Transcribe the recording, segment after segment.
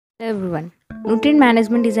Hello everyone. Nutrient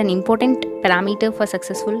management is an important parameter for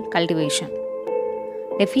successful cultivation.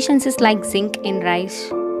 Deficiencies like zinc in rice,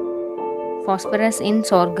 phosphorus in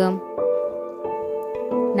sorghum,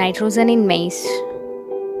 nitrogen in maize,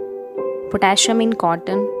 potassium in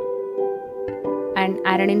cotton, and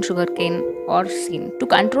iron in sugarcane are seen. To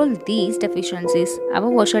control these deficiencies,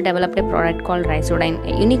 our Varsha developed a product called Rhizodyne,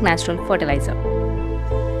 a unique natural fertilizer.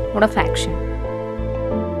 Mode of action.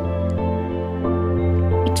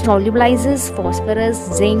 It solubilizes phosphorus,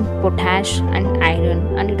 zinc, potash, and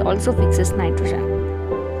iron, and it also fixes nitrogen.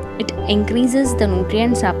 It increases the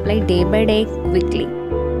nutrient supply day by day quickly.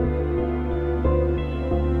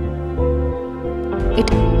 It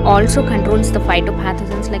also controls the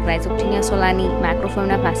phytopathogens like Rhizoctonia solani,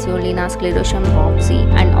 Macrofauna fasciolina, Sclerotium roxy,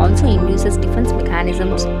 and also induces defense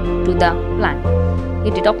mechanisms to the plant.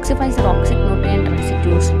 It detoxifies the toxic nutrient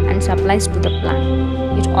residues and supplies to the plant.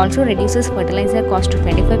 It also reduces fertilizer cost to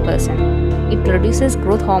 25%. It produces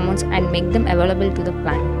growth hormones and make them available to the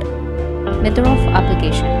plant. Method of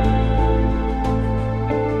application: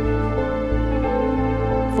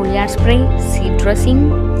 foliar spray, seed dressing,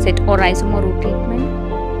 set or rhizome or root treatment,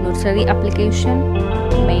 nursery application,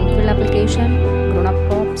 main field application, grown-up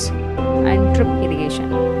crops, and drip irrigation.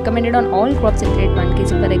 Recommended on all crops at rate 1 kg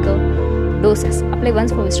per acre. Doses: apply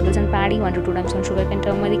once for vegetables and paddy, 1 to 2 times on sugarcane,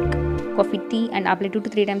 turmeric, coffee, tea, and apply 2 to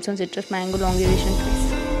 3 times on citrus, mango, long duration trees.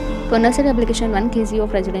 For nursery application, 1 kg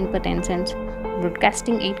of Rhizodyne per 10 cents.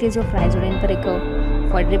 Broadcasting 8 kg of Rhizodyne per acre.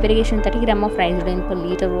 For drip irrigation, 30 gram of Rhizodyne per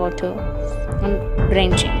liter water. And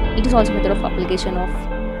drenching. It is also method of application of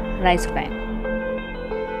Rhizodyne.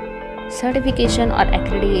 Certification or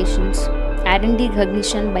accreditations: R&D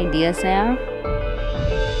recognition by DSIR,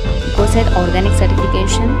 EcoSet Organic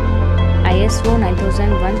Certification, ISO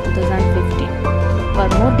 9001:2015. For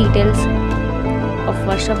more details of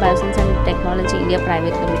Varsha Bioscience and Technology India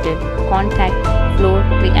Private Limited, contact Floor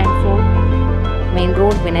 3 and 4, Main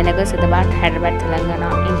Road, Vinayanagar, Siddhabad, Hyderabad, Telangana,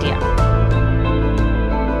 India.